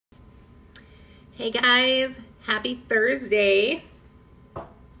Hey guys, happy Thursday. I'm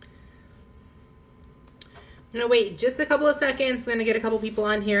gonna wait just a couple of seconds. I'm gonna get a couple people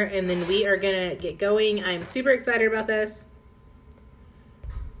on here and then we are gonna get going. I'm super excited about this.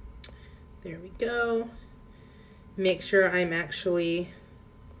 There we go. Make sure I'm actually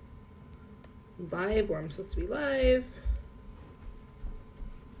live where I'm supposed to be live.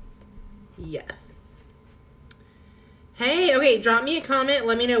 Yes. Hey, okay, drop me a comment.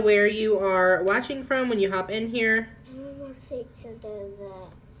 Let me know where you are watching from when you hop in here. I'm almost saying something that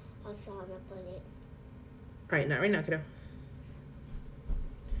I saw on the planet. All right, not right now, kiddo.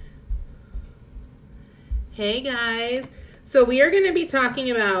 Hey, guys. So we are going to be talking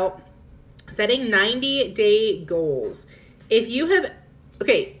about setting 90-day goals. If you have,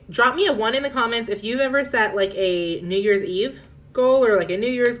 okay, drop me a 1 in the comments if you've ever set like a New Year's Eve goal or like a New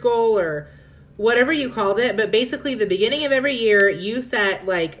Year's goal or whatever you called it, but basically the beginning of every year, you set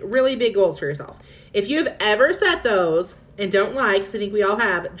like really big goals for yourself. If you've ever set those and don't lie, because I think we all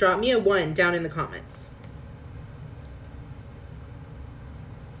have, drop me a 1 down in the comments.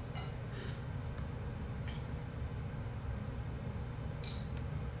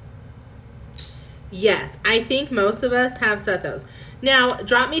 Yes, I think most of us have set those. Now,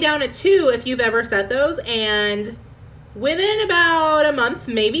 drop me down a 2 if you've ever set those, and within about a month,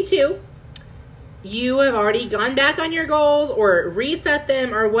 maybe 2, you have already gone back on your goals or reset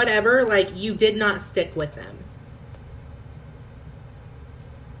them or whatever, like you did not stick with them.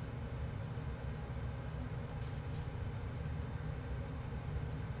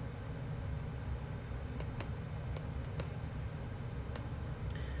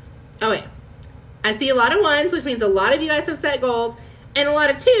 Okay, I see a lot of 1s, which means a lot of you guys have set goals, and a lot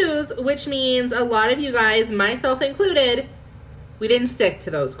of 2s, which means a lot of you guys, myself included, we didn't stick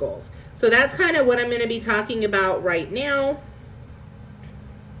to those goals. So that's kind of what I'm going to be talking about right now.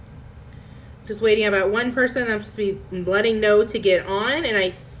 Just waiting about one person I'm supposed to be letting know to get on, and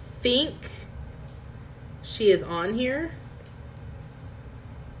I think she is on here.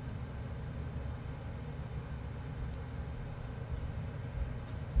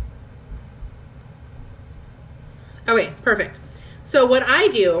 Okay, perfect. So what I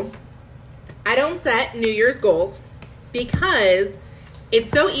do, I don't set New Year's goals because it's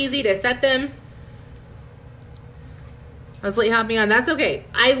so easy to set them. I was late hopping on. That's okay.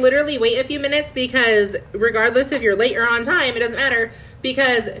 I literally wait a few minutes because regardless if you're late or on time, it doesn't matter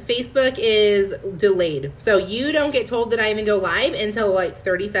because Facebook is delayed. So you don't get told that I even go live until like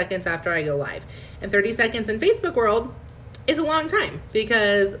 30 seconds after I go live. And 30 seconds in Facebook world is a long time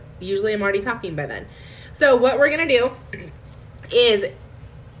because usually I'm already talking by then. So what we're going to do is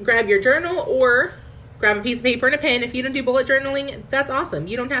grab your journal or grab a piece of paper and a pen. If you don't do bullet journaling, that's awesome.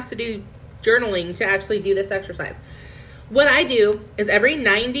 You don't have to do journaling to actually do this exercise. What I do is every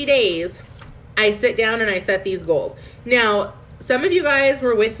 90 days, I sit down and I set these goals. Now, some of you guys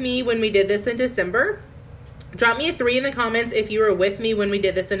were with me when we did this in December. Drop me a 3 in the comments if you were with me when we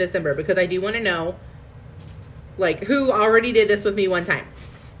did this in December, because I do want to know like who already did this with me one time.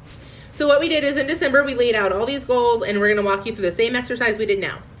 So what we did is in December, we laid out all these goals and we're going to walk you through the same exercise we did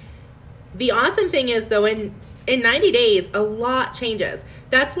now. The awesome thing is, though, in 90 days, a lot changes.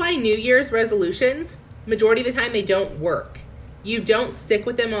 That's why New Year's resolutions, majority of the time, they don't work. You don't stick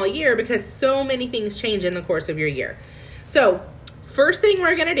with them all year because so many things change in the course of your year. So, first thing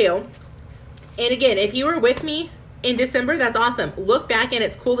we're going to do, and again, if you were with me in December, that's awesome. Look back and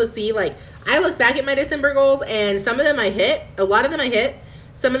it's cool to see, like, I look back at my December goals and some of them I hit, a lot of them I hit.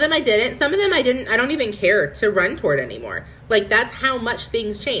 Some of them I didn't. Some of them I didn't. I don't even care to run toward anymore. Like, that's how much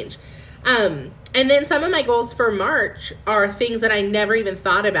things change. And then some of my goals for March are things that I never even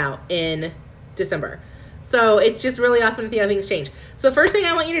thought about in December. So it's just really awesome to see how things change. So first thing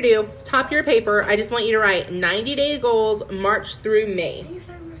I want you to do, top your paper, I just want you to write 90-day goals, March through May. Can you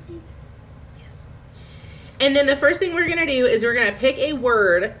find receipts? Yes. And then the first thing we're going to do is we're going to pick a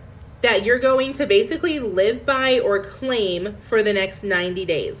word that you're going to basically live by or claim for the next 90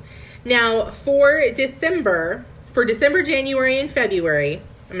 days. Now, for December, January, and February,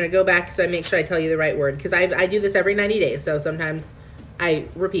 I'm going to go back so I make sure I tell you the right word because I do this every 90 days, so sometimes I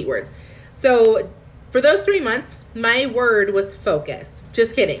repeat words. So for those 3 months, my word was focus.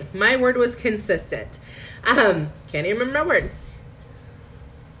 Just kidding. My word was consistent. Can't even remember my word.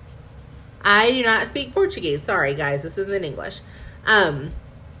 I do not speak Portuguese. Sorry, guys. This isn't English.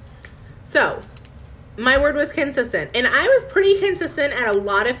 So my word was consistent, and I was pretty consistent at a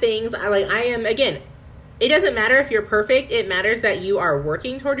lot of things. I am, again, it doesn't matter if you're perfect. It matters that you are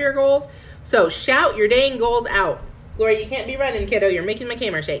working toward your goals. So shout your dang goals out. Gloria, you can't be running, kiddo. You're making my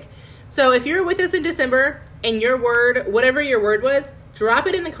camera shake. So if you're with us in December and your word, whatever your word was, Drop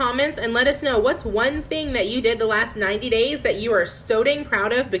it in the comments and let us know what's one thing that you did the last 90 days that you are so dang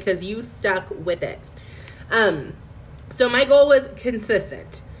proud of because you stuck with it. So my goal was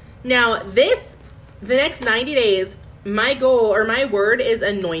consistent. Now the next 90 days, my goal or my word is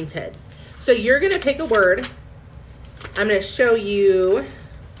anointed. So you're going to pick a word. I'm going to show you.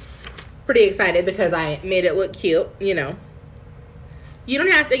 Pretty excited because I made it look cute, you know. You don't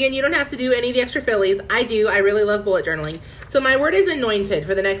have to do any of the extra fillies. I do. I really love bullet journaling. So my word is anointed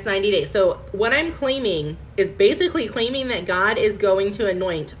for the next 90 days. So what I'm claiming is basically claiming that God is going to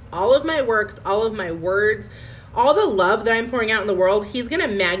anoint all of my works, all of my words, all the love that I'm pouring out in the world. He's going to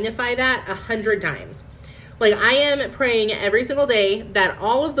magnify that 100 times. Like, I am praying every single day that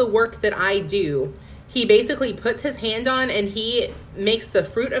all of the work that I do, he basically puts his hand on, and he makes the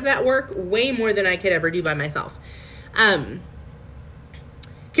fruit of that work way more than I could ever do by myself.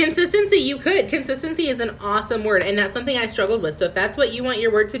 Consistency, Consistency is an awesome word, and that's something I struggled with. So if that's what you want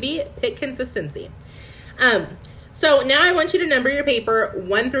your word to be, pick consistency. So now I want you to number your paper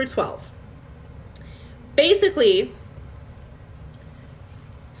 1 through 12. Basically,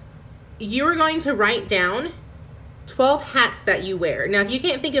 you are going to write down 12 hats that you wear. Now, if you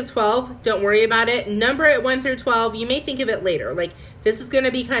can't think of 12, don't worry about it. Number it 1 through 12. You may think of it later. Like, this is going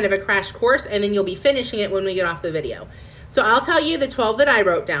to be kind of a crash course, and then you'll be finishing it when we get off the video. So I'll tell you the 12 that I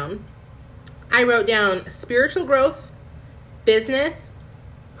wrote down. I wrote down spiritual growth, business,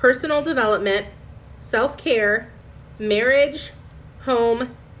 personal development, self-care, marriage,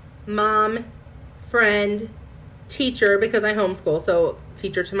 home, mom, friend, teacher, because I homeschool, so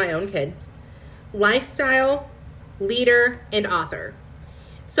teacher to my own kid, lifestyle, leader, and author.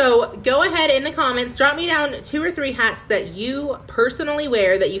 So go ahead in the comments, drop me down 2 or 3 hats that you personally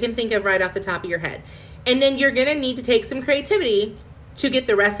wear that you can think of right off the top of your head. And then you're going to need to take some creativity to get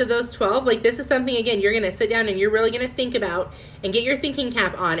the rest of those 12. Like, this is something, again, you're going to sit down and you're really going to think about and get your thinking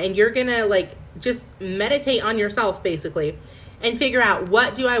cap on, and you're going to, like, just meditate on yourself, basically, and figure out,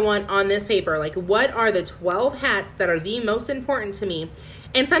 what do I want on this paper? Like, what are the 12 hats that are the most important to me?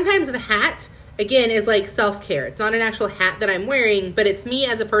 And sometimes the hat, again, is like self-care. It's not an actual hat that I'm wearing, but it's me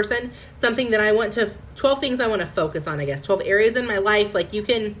as a person, something that I want to, 12 things I want to focus on, I guess, 12 areas in my life. Like, you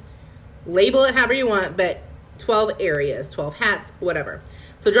can label it however you want, but 12 areas, 12 hats, whatever.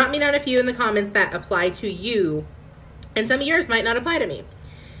 So drop me down a few in the comments that apply to you, and some of yours might not apply to me.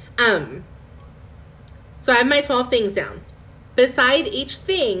 So I have my 12 things down. Beside each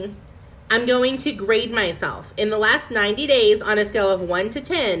thing, I'm going to grade myself. In the last 90 days, on a scale of 1 to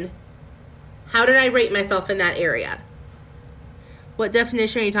 10, how did I rate myself in that area? What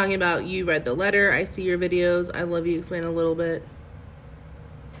definition are you talking about? You read the letter. I see your videos. I love you. Explain a little bit.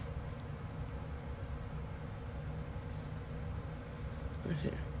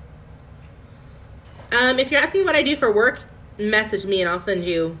 If you're asking what I do for work, message me and I'll send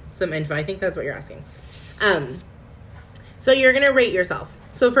you some info. I think that's what you're asking. So you're going to rate yourself.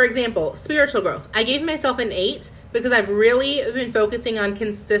 So for example, spiritual growth. I gave myself an 8 because I've really been focusing on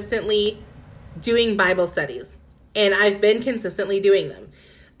consistently doing Bible studies. And I've been consistently doing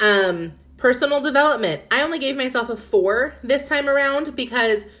them. Personal development. I only gave myself a 4 this time around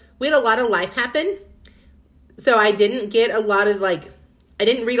because we had a lot of life happen. So I didn't get a lot of, like, I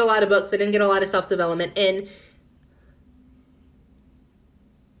didn't read a lot of books. I didn't get a lot of self-development in.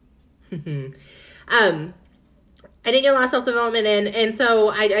 I didn't get a lot of self-development in, and so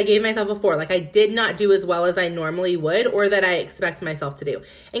I gave myself a 4. Like, I did not do as well as I normally would, or that I expect myself to do.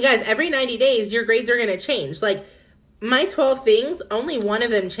 And guys, every 90 days, your grades are going to change. Like, my 12 things, only one of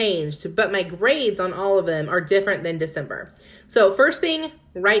them changed, but my grades on all of them are different than December. So first thing,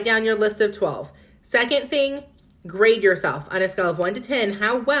 write down your list of 12. Second thing, grade yourself on a scale of 1 to 10.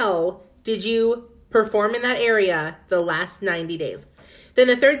 How well did you perform in that area the last 90 days? Then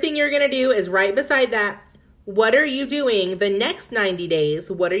the third thing you're going to do is right beside that, what are you doing the next 90 days?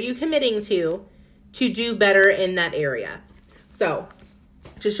 What are you committing to do better in that area? So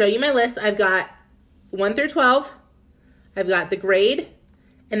to show you my list, I've got 1 through 12. I've got the grade,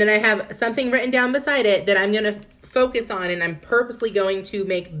 and then I have something written down beside it that I'm going to focus on, and I'm purposely going to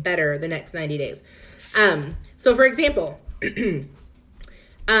make better the next 90 days. So for example,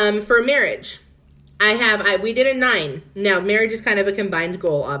 for marriage, we did a 9. Now, marriage is kind of a combined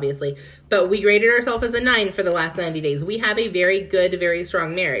goal, obviously, but we graded ourselves as a 9 for the last 90 days. We have a very good, very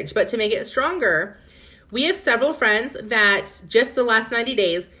strong marriage, but to make it stronger, we have several friends that just the last 90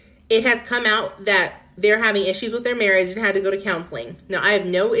 days, it has come out that they're having issues with their marriage and had to go to counseling. Now, I have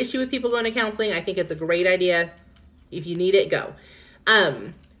no issue with people going to counseling. I think it's a great idea. If you need it, go.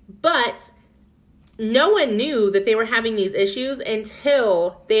 But no one knew that they were having these issues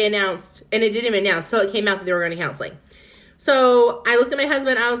until they announced, and it didn't even announce, until it came out that they were going to counseling. So I looked at my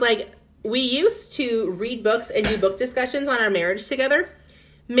husband. I was like, we used to read books and do book discussions on our marriage together.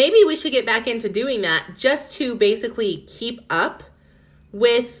 Maybe we should get back into doing that just to basically keep up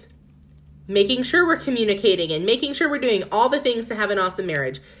with making sure we're communicating and making sure we're doing all the things to have an awesome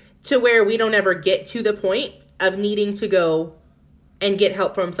marriage, to where we don't ever get to the point of needing to go and get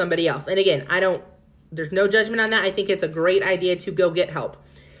help from somebody else. And again, there's no judgment on that. I think it's a great idea to go get help.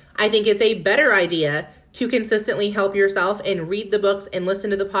 I think it's a better idea to consistently help yourself and read the books and listen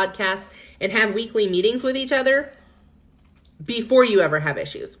to the podcasts and have weekly meetings with each other before you ever have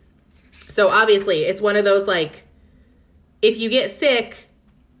issues. So obviously, it's one of those, like, if you get sick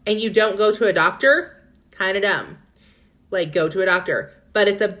and you don't go to a doctor, kind of dumb. Like, go to a doctor. But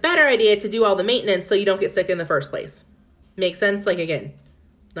it's a better idea to do all the maintenance so you don't get sick in the first place. Make sense? Like, again,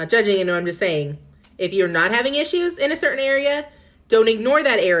 not judging anyone, I'm just saying, if you're not having issues in a certain area, don't ignore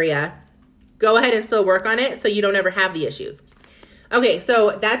that area. Go ahead and still work on it so you don't ever have the issues. Okay,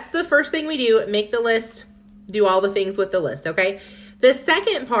 so that's the first thing we do. Make the list. Do all the things with the list, okay? The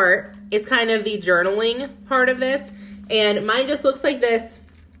second part is kind of the journaling part of this. And mine just looks like this.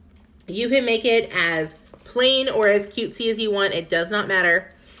 You can make it as plain or as cutesy as you want. It does not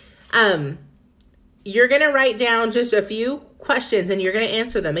matter. You're going to write down just a few questions and you're going to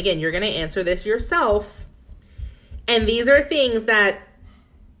answer them. Again, you're going to answer this yourself. And these are things that,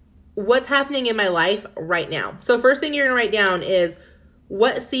 what's happening in my life right now. So first thing you're going to write down is,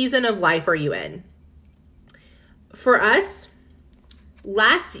 what season of life are you in? For us,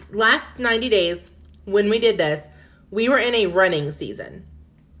 last 90 days, when we did this, we were in a running season.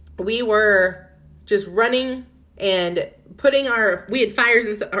 We were just running and we had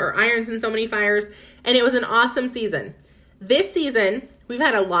irons in so many fires, and it was an awesome season. This season, we've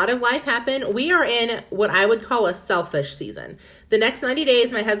had a lot of life happen. We are in what I would call a selfish season. The next 90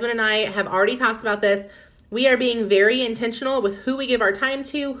 days, my husband and I have already talked about this. We are being very intentional with who we give our time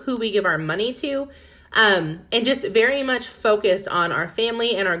to, who we give our money to, and just very much focused on our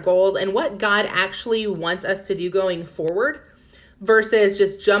family and our goals and what God actually wants us to do going forward, versus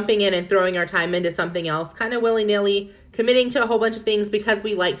just jumping in and throwing our time into something else, kind of willy-nilly, committing to a whole bunch of things because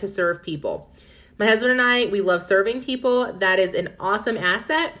we like to serve people. My husband and I, we love serving people. That is an awesome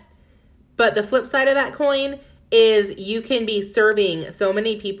asset. But the flip side of that coin is you can be serving so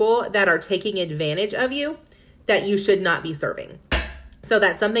many people that are taking advantage of you that you should not be serving. So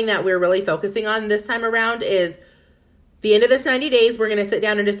that's something that we're really focusing on this time around. Is the end of this 90 days, we're going to sit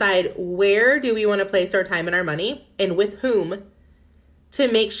down and decide, where do we want to place our time and our money and with whom, to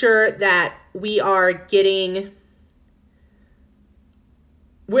make sure that we're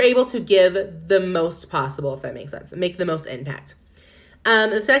able to give the most possible, if that makes sense, make the most impact.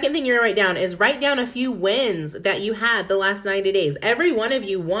 The second thing you're going to write down a few wins that you had the last 90 days. Every one of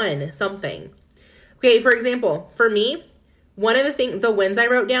you won something. Okay, for example, for me, one of the wins I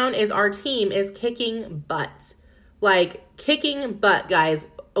wrote down is our team is kicking butt. Like, kicking butt, guys.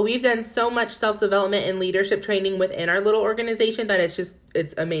 We've done so much self-development and leadership training within our little organization that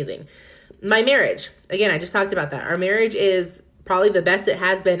it's amazing. My marriage, again, I just talked about that. Our marriage is probably the best it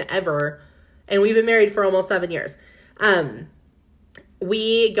has been ever, and we've been married for almost 7 years.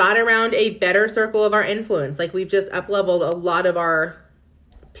 We got around a better circle of our influence. Like, we've just up-leveled a lot of our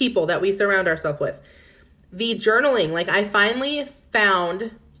people that we surround ourselves with. The journaling, like, I finally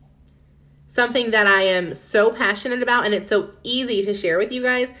found something that I am so passionate about, and it's so easy to share with you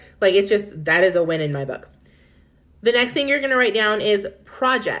guys. Like, that is a win in my book. The next thing you're going to write down is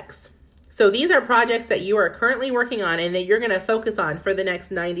projects. So these are projects that you are currently working on and that you're going to focus on for the next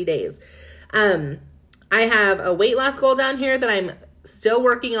 90 days. I have a weight loss goal down here that I'm still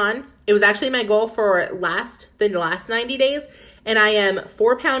working on. It was actually my goal for the last 90 days, and I am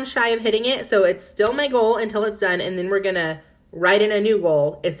 4 pounds shy of hitting it. So it's still my goal until it's done, and then we're going to write in a new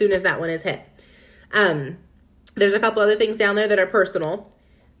goal as soon as that one is hit. There's a couple other things down there that are personal.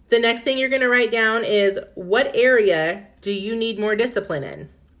 The next thing you're going to write down is, what area do you need more discipline in?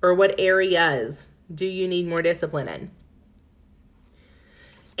 Or what areas do you need more discipline in?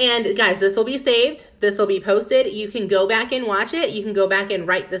 And guys, this will be saved. This will be posted. You can go back and watch it. You can go back and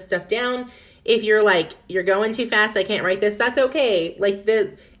write this stuff down. If you're like, you're going too fast, I can't write this, that's okay. Like,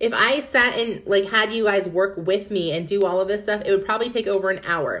 if I sat and had you guys work with me and do all of this stuff, it would probably take over an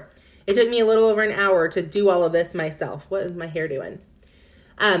hour. It took me a little over an hour to do all of this myself. What is my hair doing?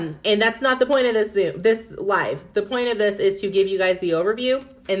 And that's not the point of this live. The point of this is to give you guys the overview,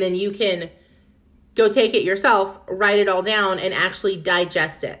 and then you can go take it yourself, write it all down, and actually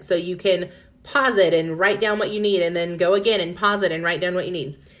digest it. So you can pause it and write down what you need, and then go again and pause it and write down what you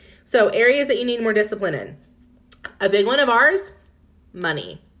need. So areas that you need more discipline in. A big one of ours,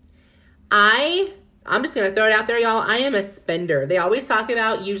 money. I I'm just going to throw it out there, y'all. I am a spender. They always talk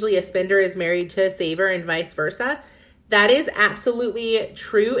about usually a spender is married to a saver and vice versa. That is absolutely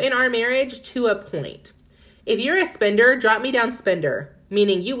true in our marriage to a point. If you're a spender, drop me down spender,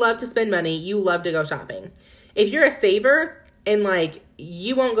 meaning you love to spend money, you love to go shopping. If you're a saver and like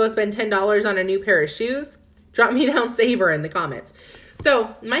you won't go spend $10 on a new pair of shoes, drop me down saver in the comments.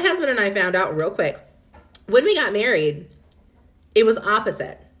 So my husband and I found out real quick, when we got married, it was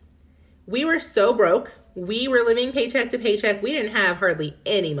opposite. We were so broke. We were living paycheck to paycheck. We didn't have hardly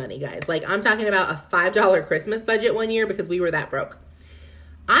any money, guys. Like, I'm talking about a $5 Christmas budget one year because we were that broke.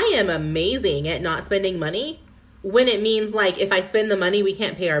 I am amazing at not spending money when it means, like, if I spend the money, we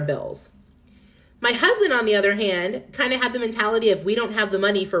can't pay our bills. My husband, on the other hand, kind of had the mentality of we don't have the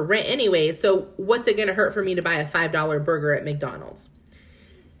money for rent anyway, so what's it going to hurt for me to buy a $5 burger at McDonald's?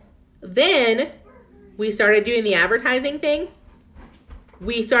 Then we started doing the advertising thing.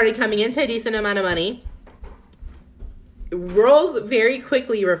 We started coming into a decent amount of money. Roles very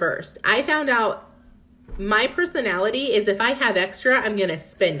quickly reversed. I found out my personality is if I have extra, I'm going to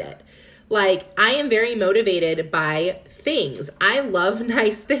spend it. Like, I am very motivated by things. I love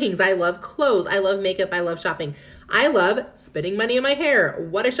nice things. I love clothes. I love makeup. I love shopping. I love spending money on my hair.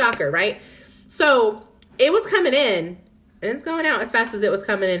 What a shocker, right? So it was coming in and it's going out as fast as it was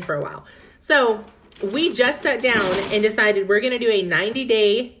coming in for a while. So we just sat down and decided we're going to do a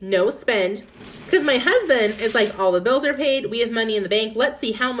 90-day no spend because my husband is like, all the bills are paid. We have money in the bank. Let's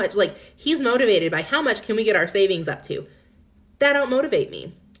see how much, like, he's motivated by how much can we get our savings up to. That don't motivate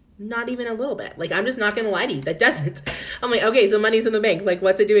me. Not even a little bit. Like, I'm just not going to lie to you. That doesn't. I'm like, okay, so money's in the bank. Like,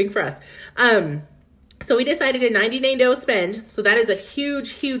 what's it doing for us? So we decided a 90-day no spend. So that is a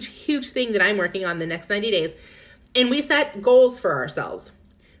huge, huge, huge thing that I'm working on the next 90 days. And we set goals for ourselves.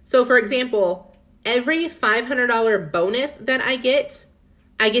 So for example, every $500 bonus that I get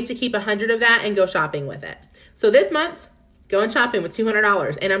to keep 100 of that and go shopping with it. So this month, going shopping with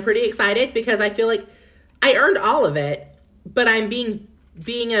 $200. And I'm pretty excited because I feel like I earned all of it, but I'm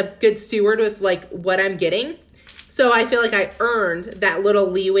being a good steward with like what I'm getting. So I feel like I earned that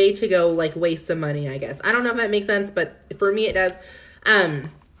little leeway to go like waste some money, I guess. I don't know if that makes sense, but for me it does.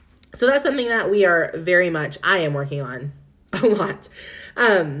 So that's something that I am working on a lot.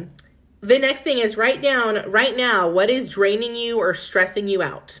 The next thing is write down right now what is draining you or stressing you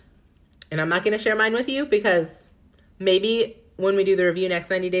out. And I'm not going to share mine with you because maybe when we do the review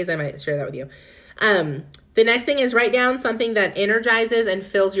next 90 days, I might share that with you. The next thing is write down something that energizes and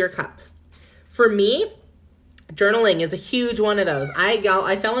fills your cup. For me, journaling is a huge one of those.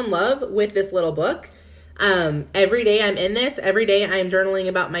 I fell in love with this little book. Every day I'm in this. Every day I'm journaling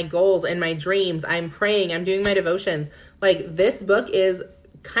about my goals and my dreams. I'm praying. I'm doing my devotions. Like, this book is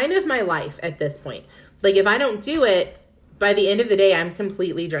kind of my life at this point. Like, if I don't do it, by the end of the day, I'm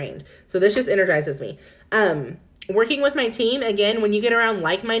completely drained. So this just energizes me. Working with my team, again, when you get around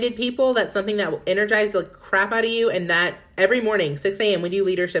like-minded people, that's something that will energize the crap out of you. And that every morning, 6 a.m., we do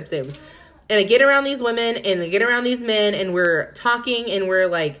leadership Zooms. And I get around these women and I get around these men and we're talking and we're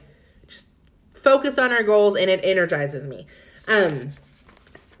like just focused on our goals and it energizes me.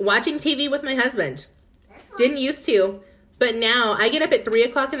 Watching TV with my husband. Didn't used to. But now I get up at 3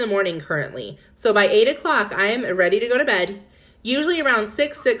 o'clock in the morning currently. So by 8 o'clock, I am ready to go to bed. Usually around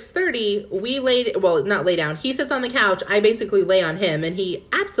 6:30, not lay down. He sits on the couch. I basically lay on him and he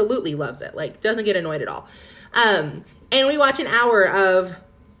absolutely loves it. Like, doesn't get annoyed at all. And we watch an hour of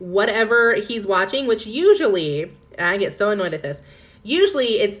whatever he's watching, which usually, I get so annoyed at this.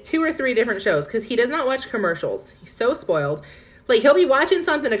 Usually it's 2 or 3 different shows because he does not watch commercials. He's so spoiled. Like, he'll be watching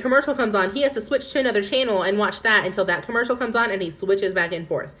something, a commercial comes on, he has to switch to another channel and watch that until that commercial comes on and he switches back and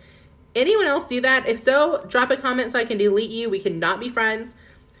forth. Anyone else do that? If so, drop a comment so I can delete you. We cannot be friends.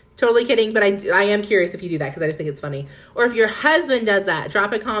 Totally kidding, but I am curious if you do that because I just think it's funny. Or if your husband does that,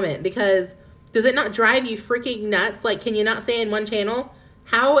 drop a comment because does it not drive you freaking nuts? Like, can you not stay in one channel?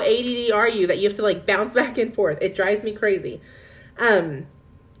 How ADD are you that you have to like bounce back and forth? It drives me crazy.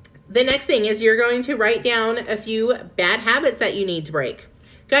 The next thing is you're going to write down a few bad habits that you need to break.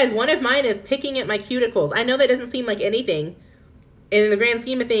 Guys, one of mine is picking at my cuticles. I know that doesn't seem like anything. In the grand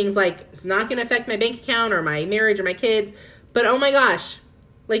scheme of things, like, it's not going to affect my bank account or my marriage or my kids. But oh my gosh,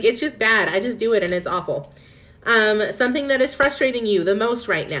 like, it's just bad. I just do it and it's awful. Something that is frustrating you the most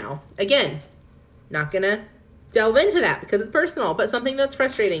right now. Again, not going to delve into that because it's personal, but something that's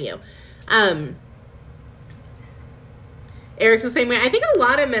frustrating you. Eric's the same way. I think a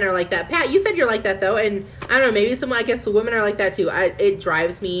lot of men are like that. Pat, you said you're like that, though. And I don't know, maybe I guess the women are like that, too. It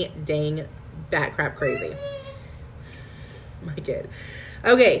drives me dang bat crap crazy. My kid.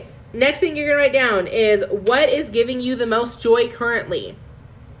 Okay, next thing you're going to write down is what is giving you the most joy currently.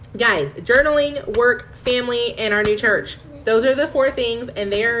 Guys, journaling, work, family, and our new church. Those are the 4 things,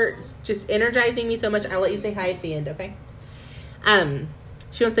 and they're just energizing me so much. I'll let you say hi at the end, okay?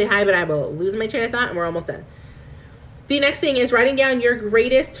 She won't say hi, but I will lose my train of thought, and we're almost done. The next thing is writing down your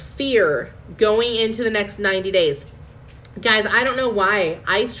greatest fear going into the next 90 days. Guys, I don't know why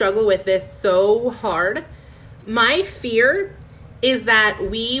I struggle with this so hard. My fear is that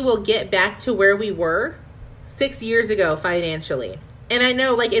we will get back to where we were 6 years ago financially. And I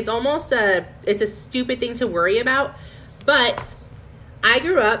know, like, it's a stupid thing to worry about, but I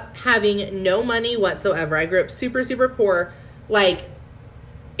grew up having no money whatsoever. I grew up super, super poor. Like,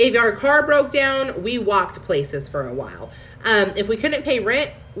 if our car broke down, we walked places for a while. If we couldn't pay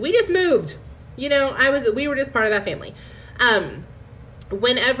rent, we just moved. You know, we were just part of that family. So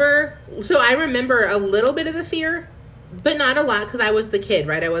I remember a little bit of the fear, but not a lot because I was the kid,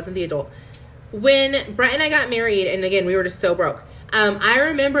 right? I wasn't the adult. When Brett and I got married, and again, we were just so broke. I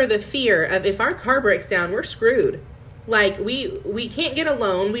remember the fear of if our car breaks down, we're screwed. Like, we can't get a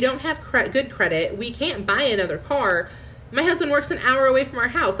loan. We don't have good credit. We can't buy another car. My husband works an hour away from our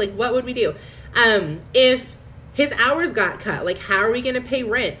house. Like, what would we do? If his hours got cut, like, how are we going to pay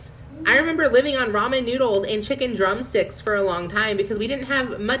rent? I remember living on ramen noodles and chicken drumsticks for a long time because we didn't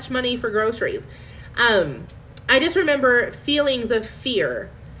have much money for groceries. I just remember feelings of fear.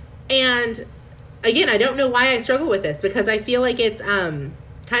 And again, I don't know why I struggle with this because I feel like it's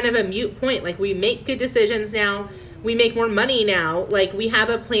kind of a moot point. Like, we make good decisions now. We make more money now. Like, we have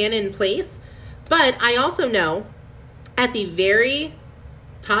a plan in place. But I also know at the very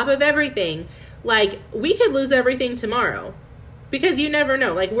top of everything, like, we could lose everything tomorrow because you never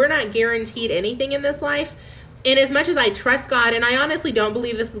know. Like, we're not guaranteed anything in this life. And as much as I trust God, and I honestly don't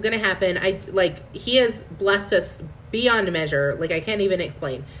believe this is going to happen, He has blessed us beyond measure. Like, I can't even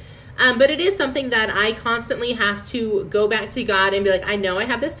explain. But it is something that I constantly have to go back to God and be like, I know I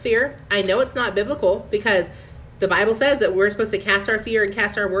have this fear. I know it's not biblical because the Bible says that we're supposed to cast our fear and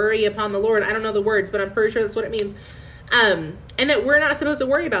cast our worry upon the Lord. I don't know the words, but I'm pretty sure that's what it means. And that we're not supposed to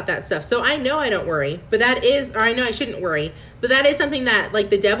worry about that stuff. So I know I don't worry, or I know I shouldn't worry, but that is something that, like,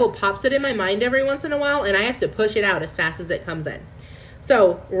 the devil pops it in my mind every once in a while, and I have to push it out as fast as it comes in.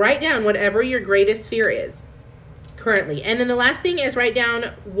 So write down whatever your greatest fear is currently. And then the last thing is write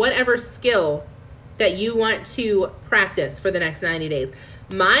down whatever skill that you want to practice for the next 90 days.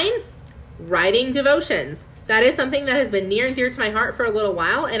 Mine, writing devotions. That is something that has been near and dear to my heart for a little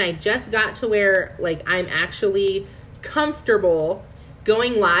while, and I just got to where, like, I'm actually comfortable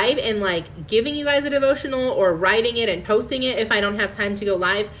going live and, like, giving you guys a devotional or writing it and posting it if I don't have time to go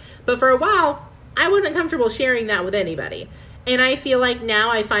live. But for a while, I wasn't comfortable sharing that with anybody. And I feel like now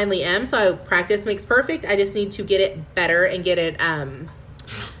I finally am. So practice makes perfect. I just need to get it better and get it,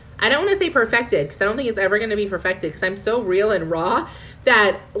 I don't want to say perfected because I don't think it's ever going to be perfected because I'm so real and raw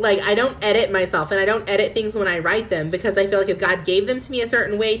that, like, I don't edit myself and I don't edit things when I write them because I feel like if God gave them to me a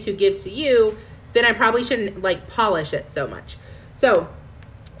certain way to give to you, then I probably shouldn't, like, polish it so much. So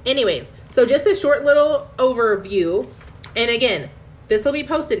anyways, so just a short little overview. And again, this will be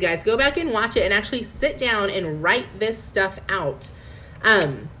posted, guys. Go back and watch it and actually sit down and write this stuff out.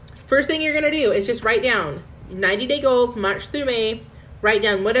 First thing you're going to do is just write down 90-day goals, March through May. Write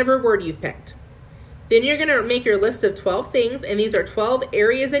down whatever word you've picked. Then you're going to make your list of 12 things, and these are 12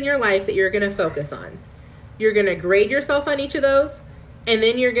 areas in your life that you're going to focus on. You're going to grade yourself on each of those, and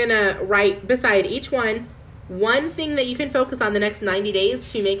then you're going to write beside each one thing that you can focus on the next 90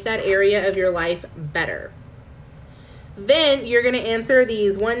 days to make that area of your life better. Then you're going to answer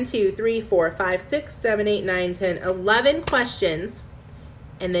these 1, 2, 3, 4, 5, 6, 7, 8, 9, 10, 11 questions,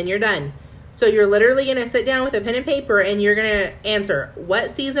 and then you're done. So you're literally going to sit down with a pen and paper and you're going to answer,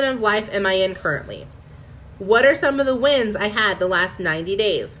 what season of life am I in currently? What are some of the wins I had the last 90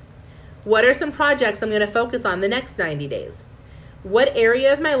 days? What are some projects I'm going to focus on the next 90 days? What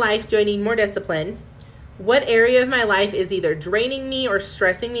area of my life do I need more discipline? What area of my life is either draining me or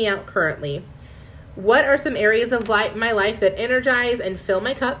stressing me out currently? What are some areas of my life that energize and fill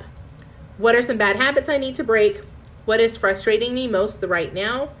my cup? What are some bad habits I need to break? What is frustrating me most right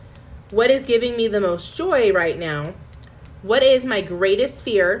now? What is giving me the most joy right now? What is my greatest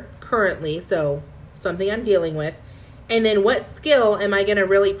fear currently? So something I'm dealing with. And then what skill am I going to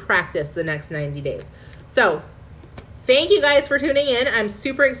really practice the next 90 days? So thank you guys for tuning in. I'm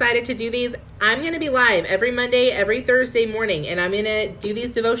super excited to do these. I'm going to be live every Monday, every Thursday morning, and I'm going to do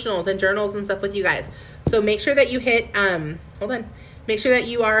these devotionals and journals and stuff with you guys. So make sure that you hit, make sure that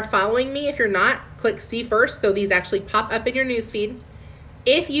you are following me. If you're not, click see first so these actually pop up in your newsfeed.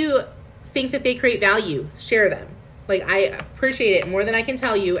 If you think that they create value, share them. Like, I appreciate it more than I can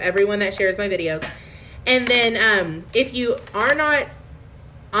tell you, everyone that shares my videos. And then if you are not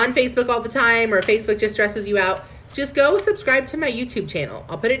on Facebook all the time or Facebook just stresses you out, just go subscribe to my YouTube channel.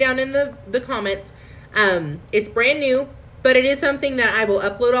 I'll put it down in the comments. It's brand new, but it is something that I will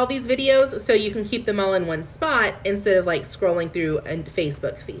upload all these videos so you can keep them all in one spot instead of like scrolling through a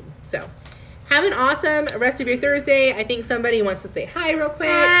Facebook feed. So have an awesome rest of your Thursday. I think somebody wants to say hi real quick.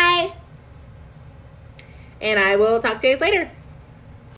 Bye. And I will talk to you guys later.